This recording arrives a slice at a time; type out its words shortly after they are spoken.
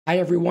Hi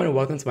everyone and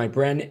welcome to my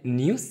brand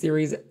new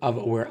series of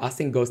Where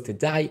Async Goes to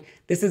Die.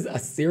 This is a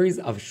series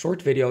of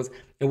short videos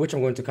in which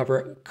I'm going to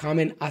cover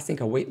common async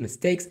await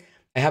mistakes.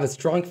 I have a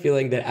strong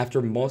feeling that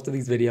after most of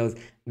these videos,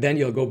 then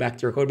you'll go back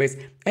to your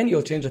codebase and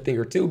you'll change a thing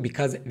or two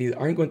because these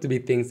aren't going to be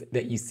things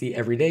that you see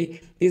every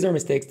day. These are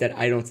mistakes that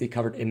I don't see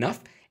covered enough,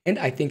 and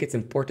I think it's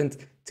important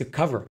to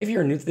cover. If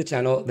you're new to the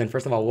channel, then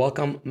first of all,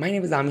 welcome. My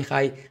name is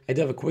Amichai. I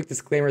do have a quick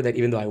disclaimer that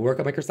even though I work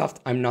at Microsoft,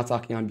 I'm not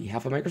talking on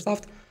behalf of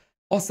Microsoft.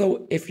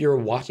 Also, if you're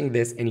watching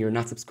this and you're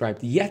not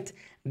subscribed yet,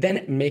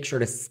 then make sure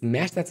to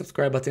smash that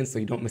subscribe button so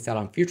you don't miss out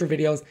on future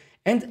videos.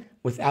 And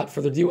without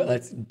further ado,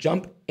 let's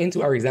jump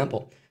into our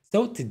example.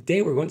 So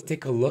today we're going to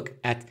take a look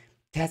at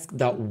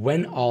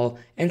task.whenAll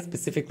and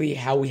specifically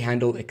how we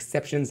handle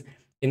exceptions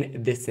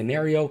in this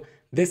scenario.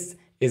 This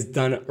is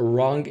done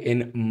wrong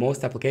in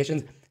most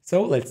applications.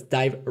 So let's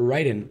dive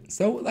right in.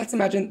 So let's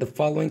imagine the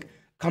following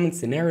common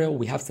scenario.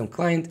 We have some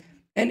client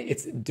and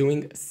it's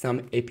doing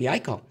some API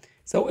call.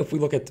 So if we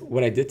look at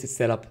what I did to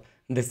set up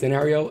this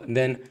scenario,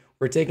 then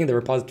we're taking the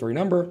repository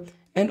number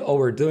and all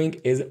we're doing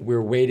is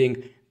we're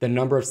waiting the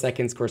number of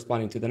seconds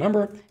corresponding to the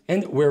number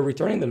and we're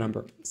returning the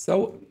number.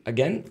 So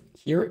again,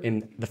 here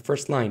in the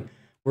first line,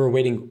 we're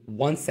waiting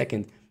 1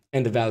 second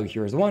and the value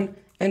here is 1.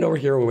 And over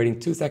here, we're waiting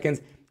 2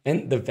 seconds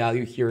and the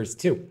value here is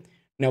 2.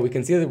 Now we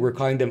can see that we're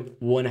calling them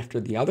one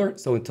after the other.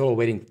 So in total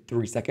waiting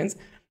 3 seconds,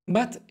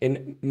 but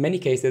in many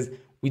cases,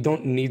 we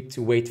don't need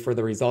to wait for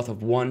the result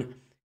of one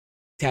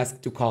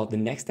task to call the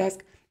next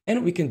task,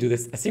 and we can do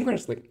this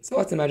asynchronously. So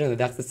let's imagine that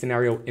that's the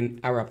scenario in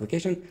our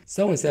application.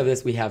 So instead of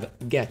this, we have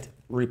get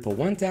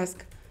repo1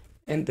 task,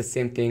 and the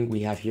same thing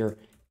we have here,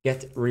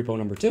 get repo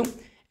number 2.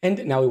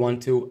 And now we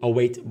want to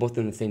await both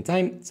in the same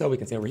time. So we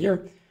can say over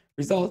here,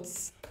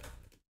 results,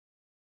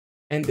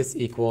 and this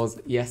equals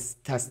yes,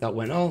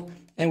 task.whenAll,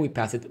 and we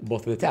pass it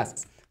both of the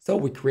tasks. So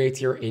we create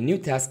here a new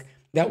task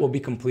that will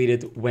be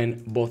completed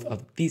when both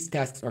of these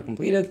tasks are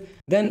completed.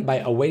 Then by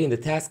awaiting the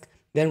task,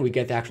 then we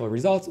get the actual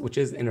results, which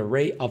is an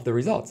array of the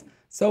results.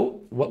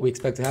 So what we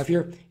expect to have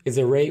here is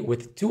an array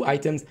with 2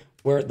 items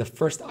where the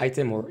first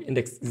item or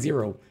index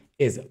 0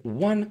 is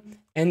 1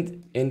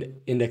 and in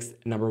index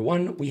number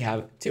 1, we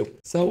have 2.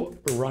 So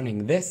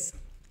running this,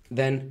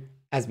 then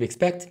as we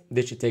expect,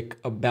 this should take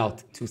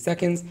about 2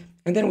 seconds.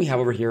 And then we have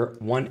over here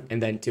 1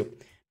 and then 2.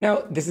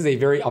 Now, this is a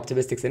very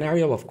optimistic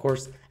scenario. Of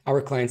course, our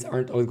clients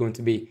aren't always going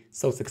to be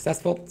so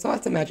successful. So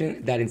let's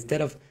imagine that instead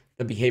of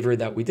the behavior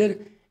that we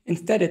did,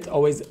 instead, it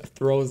always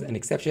throws an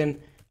exception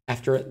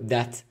after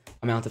that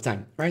amount of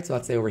time, right? So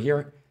let's say over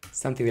here,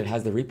 something that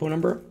has the repo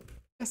number.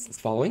 Yes, it's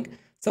following.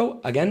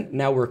 So again,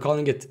 now we're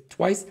calling it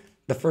twice.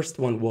 The first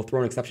one will throw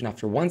an exception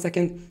after 1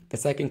 second. The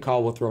second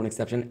call will throw an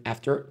exception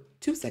after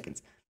 2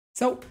 seconds.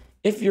 So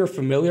if you're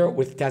familiar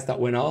with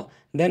task.whenAll,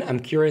 then I'm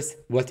curious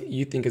what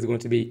you think is going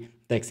to be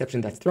the exception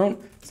that's thrown.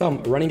 So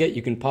I'm running it.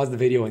 You can pause the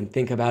video and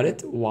think about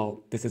it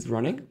while this is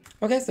running.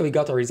 Okay, so we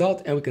got our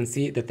result and we can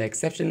see that the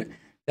exception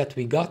that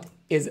we got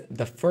is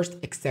the first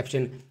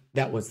exception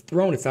that was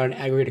thrown. It's not an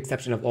aggregate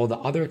exception of all the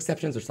other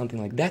exceptions or something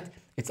like that.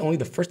 It's only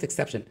the first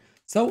exception.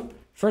 So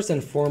first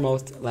and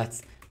foremost,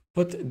 let's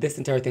put this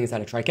entire thing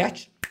inside a try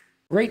catch.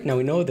 Great, now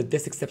we know that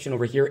this exception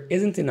over here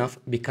isn't enough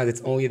because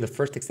it's only the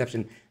first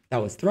exception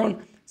that was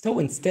thrown. So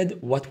instead,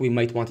 what we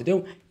might want to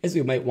do is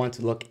we might want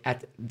to look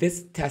at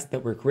this test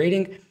that we're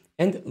creating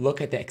and look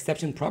at the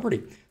exception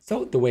property.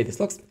 So the way this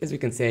looks is we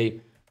can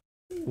say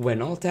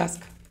whenAll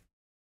task,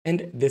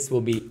 and this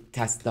will be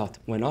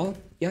task.whenAll,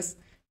 yes.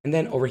 And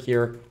then over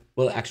here,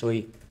 we'll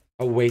actually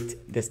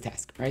await this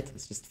task, right?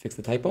 Let's just fix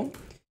the typo.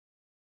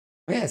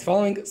 Okay, it's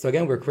following. So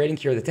again, we're creating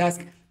here the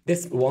task.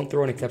 This won't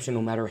throw an exception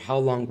no matter how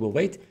long we'll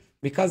wait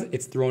because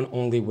it's thrown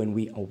only when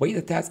we await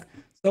the task.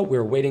 So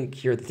we're waiting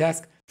here the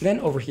task. Then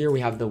over here,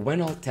 we have the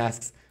whenAll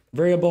tasks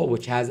variable,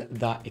 which has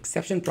the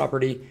exception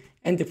property.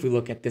 And if we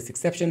look at this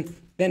exception,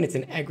 then it's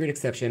an aggregate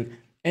exception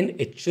and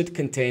it should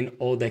contain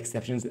all the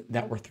exceptions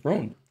that were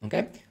thrown,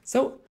 okay?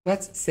 So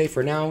let's say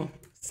for now,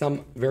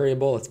 some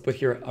variable, let's put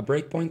here a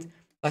breakpoint.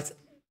 Let's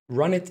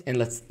run it and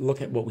let's look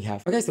at what we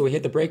have. Okay, so we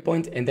hit the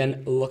breakpoint and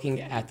then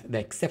looking at the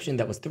exception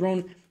that was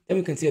thrown, then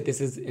we can see that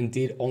this is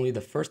indeed only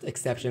the first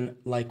exception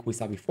like we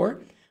saw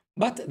before,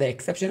 but the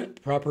exception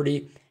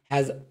property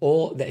has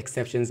all the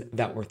exceptions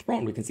that were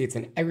thrown. We can see it's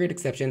an aggregate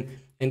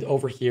exception and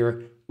over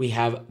here we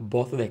have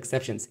both of the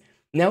exceptions.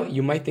 Now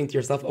you might think to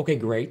yourself, okay,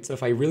 great. So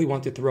if I really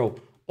want to throw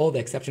all the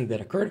exceptions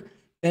that occurred,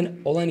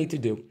 then all I need to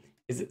do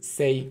is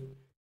say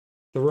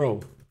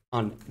throw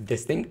on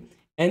this thing,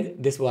 and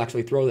this will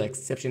actually throw the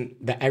exception,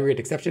 the aggregate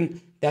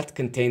exception that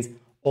contains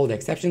all the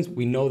exceptions.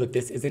 We know that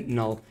this isn't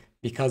null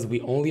because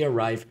we only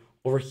arrive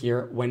over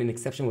here when an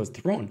exception was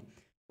thrown.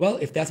 Well,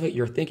 if that's what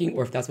you're thinking,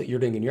 or if that's what you're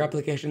doing in your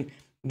application,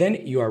 then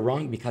you are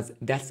wrong because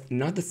that's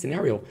not the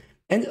scenario.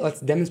 And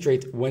let's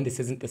demonstrate when this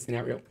isn't the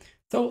scenario.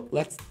 So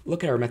let's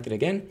look at our method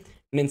again.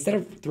 And instead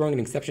of throwing an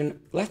exception,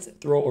 let's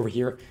throw over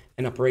here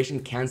an operation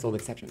canceled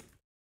exception.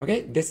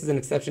 Okay, this is an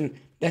exception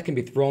that can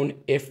be thrown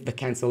if the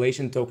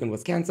cancellation token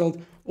was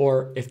canceled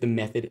or if the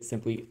method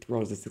simply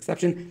throws this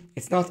exception.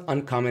 It's not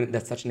uncommon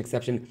that such an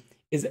exception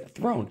is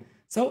thrown.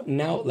 So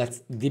now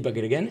let's debug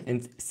it again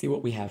and see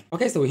what we have.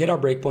 Okay, so we hit our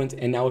breakpoint,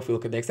 and now if we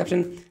look at the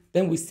exception,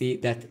 then we see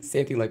that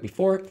same thing like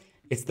before.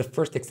 It's the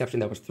first exception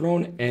that was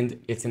thrown, and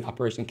it's an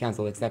operation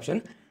cancel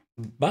exception.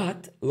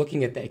 But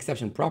looking at the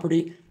exception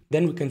property,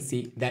 then we can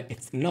see that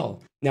it's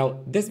null.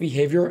 Now, this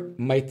behavior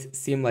might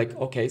seem like,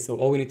 okay, so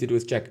all we need to do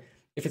is check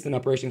if it's an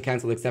operation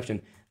cancel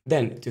exception,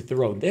 then to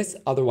throw this,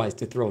 otherwise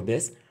to throw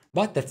this,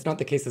 but that's not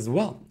the case as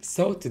well.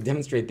 So to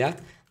demonstrate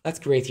that, let's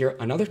create here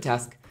another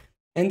task,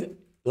 and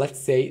let's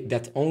say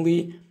that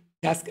only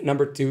task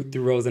number 2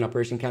 throws an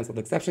operation cancel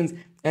exceptions,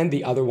 and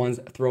the other ones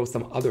throw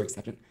some other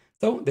exception.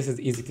 So this is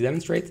easy to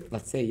demonstrate.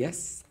 Let's say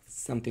yes,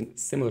 something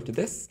similar to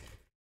this.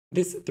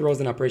 This throws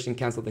an operation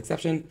canceled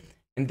exception,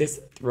 and this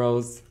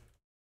throws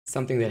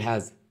something that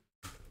has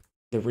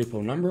the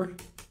repo number.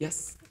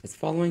 Yes, it's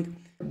following.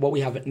 What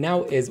we have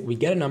now is we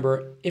get a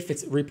number. If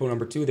it's repo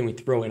number 2, then we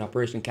throw an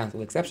operation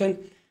cancel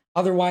exception.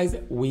 Otherwise,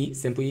 we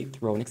simply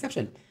throw an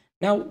exception.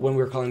 Now, when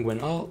we're calling when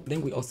all,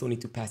 then we also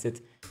need to pass it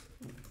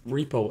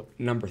repo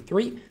number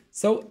 3.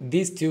 So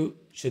these two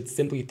should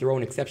simply throw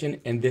an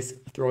exception, and this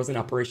throws an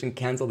operation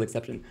canceled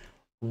exception.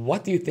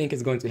 What do you think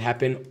is going to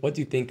happen? What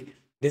do you think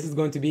this is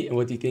going to be, and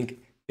what do you think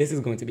this is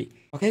going to be?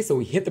 Okay, so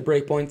we hit the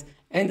breakpoint,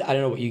 and I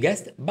don't know what you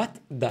guessed, but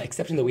the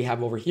exception that we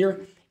have over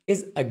here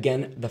is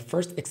again the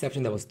first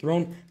exception that was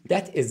thrown.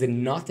 That is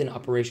not an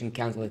operation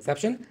cancel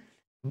exception,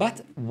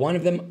 but one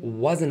of them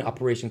was an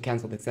operation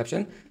canceled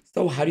exception.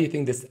 So how do you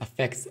think this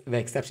affects the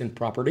exception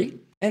property?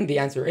 And the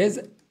answer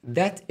is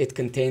that it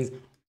contains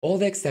all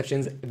the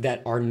exceptions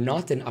that are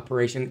not an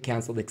operation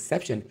canceled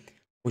exception,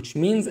 which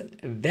means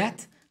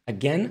that,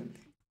 again,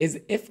 is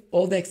if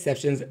all the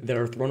exceptions that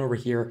are thrown over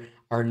here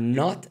are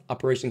not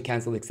operation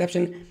canceled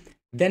exception,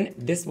 then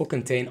this will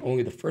contain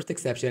only the first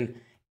exception,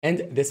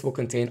 and this will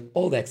contain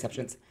all the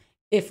exceptions.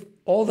 If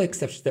all the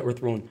exceptions that were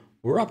thrown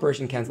were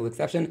operation canceled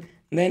exception,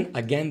 then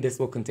again, this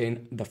will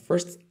contain the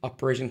first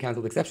operation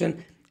canceled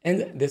exception,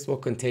 and this will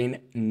contain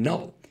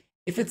null.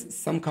 If it's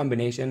some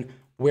combination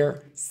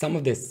where some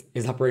of this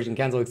is operation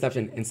cancel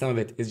exception and some of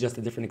it is just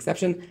a different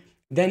exception,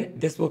 then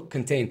this will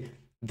contain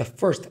the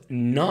first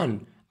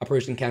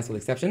non-operation cancel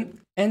exception,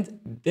 and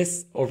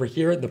this over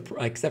here, the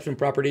exception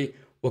property,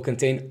 will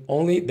contain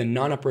only the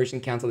non-operation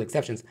canceled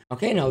exceptions.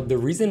 Okay, now the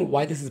reason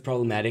why this is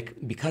problematic,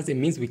 because it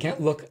means we can't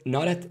look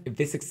not at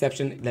this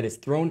exception that is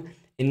thrown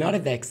and not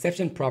at the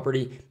exception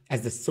property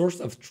as the source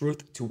of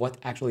truth to what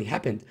actually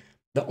happened.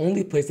 The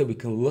only place that we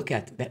can look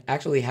at that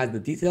actually has the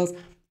details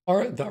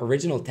are the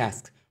original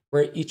tasks,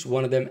 where each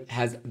one of them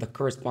has the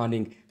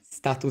corresponding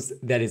status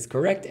that is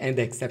correct and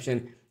the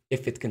exception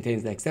if it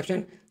contains the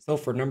exception. So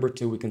for number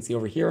 2, we can see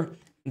over here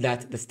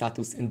that the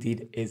status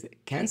indeed is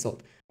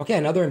canceled. Okay,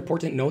 another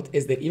important note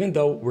is that even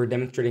though we're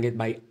demonstrating it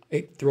by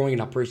throwing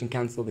an operation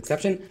canceled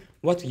exception,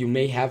 what you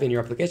may have in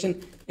your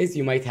application is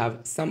you might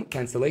have some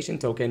cancellation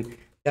token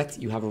that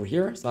you have over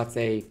here. So let's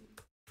say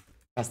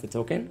that's the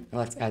token.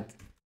 Let's add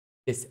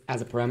this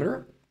as a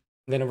parameter.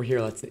 Then over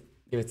here, let's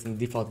give it some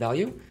default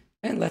value,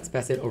 and let's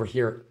pass it over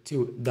here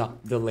to the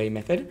delay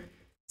method.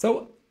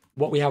 So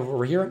what we have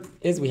over here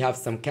is we have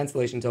some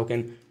cancellation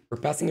token. We're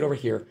passing it over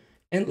here,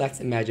 and let's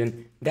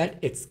imagine that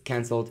it's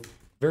canceled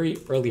very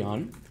early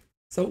on.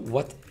 So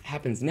what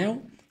happens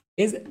now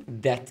is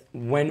that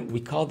when we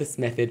call this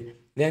method,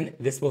 then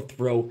this will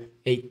throw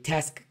a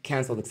task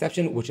canceled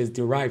exception, which is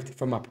derived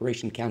from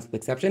operation canceled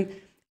exception,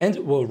 and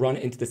will run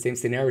into the same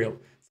scenario.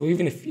 So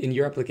even if in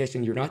your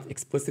application you're not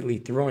explicitly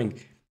throwing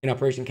an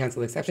operation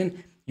cancel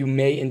exception, you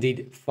may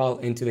indeed fall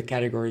into the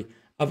category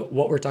of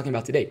what we're talking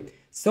about today.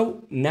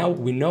 So now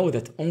we know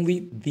that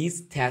only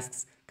these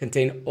tasks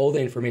contain all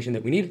the information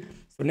that we need.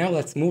 So now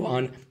let's move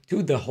on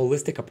to the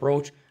holistic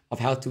approach of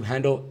how to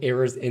handle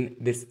errors in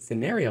this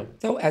scenario.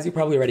 So as you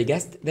probably already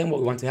guessed, then what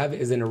we want to have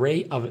is an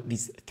array of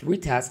these 3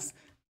 tasks,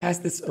 pass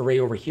this array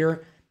over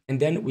here, and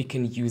then we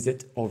can use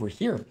it over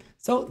here.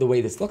 So the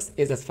way this looks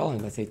is as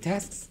following. Let's say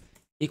tasks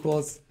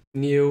equals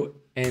new,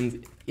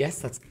 and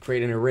yes, let's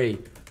create an array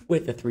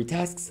with the 3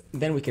 tasks.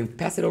 Then we can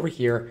pass it over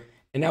here,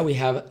 and now we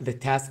have the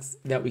tasks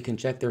that we can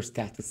check their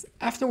status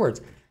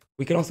afterwards.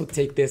 We can also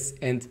take this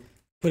and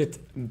put it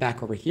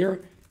back over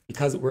here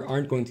because we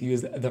aren't going to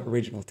use the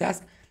original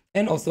task.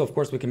 And also, of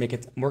course, we can make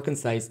it more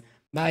concise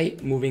by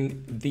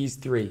moving these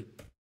 3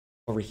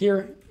 over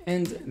here,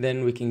 and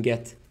then we can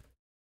get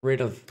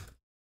rid of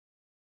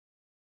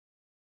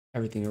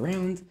everything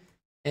around.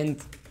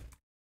 And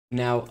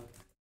now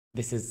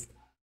this is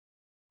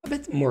a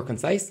bit more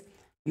concise.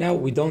 Now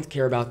we don't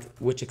care about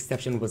which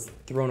exception was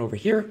thrown over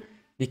here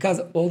because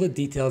all the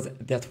details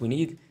that we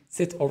need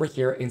sit over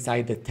here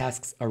inside the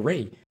tasks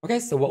array. Okay,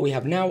 so what we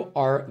have now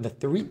are the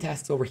 3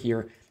 tasks over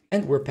here,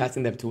 and we're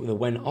passing them to the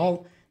when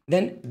all.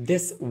 Then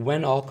this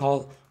when all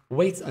call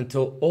waits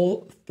until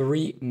all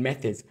 3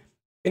 methods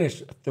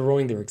finish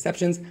throwing their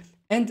exceptions,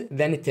 and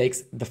then it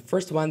takes the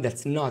first one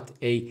that's not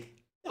a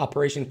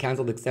operation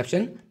canceled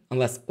exception,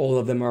 unless all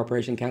of them are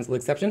operation canceled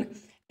exception,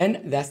 and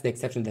that's the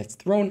exception that's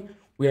thrown.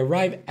 We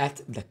arrive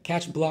at the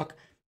catch block,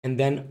 and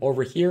then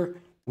over here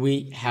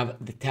we have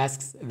the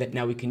tasks that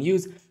now we can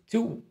use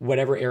to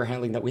whatever error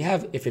handling that we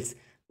have. If it's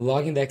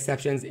logging the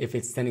exceptions, if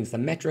it's sending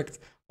some metrics,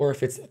 or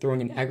if it's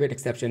throwing an aggregate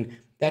exception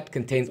that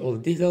contains all the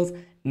details.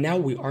 Now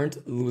we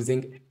aren't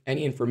losing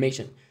any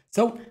information.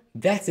 So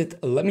that's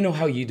it. Let me know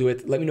how you do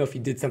it. Let me know if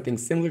you did something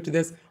similar to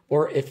this,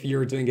 or if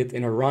you're doing it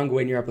in a wrong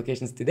way in your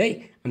applications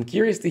today. I'm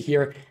curious to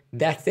hear.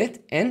 That's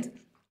it, and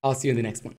I'll see you in the next one.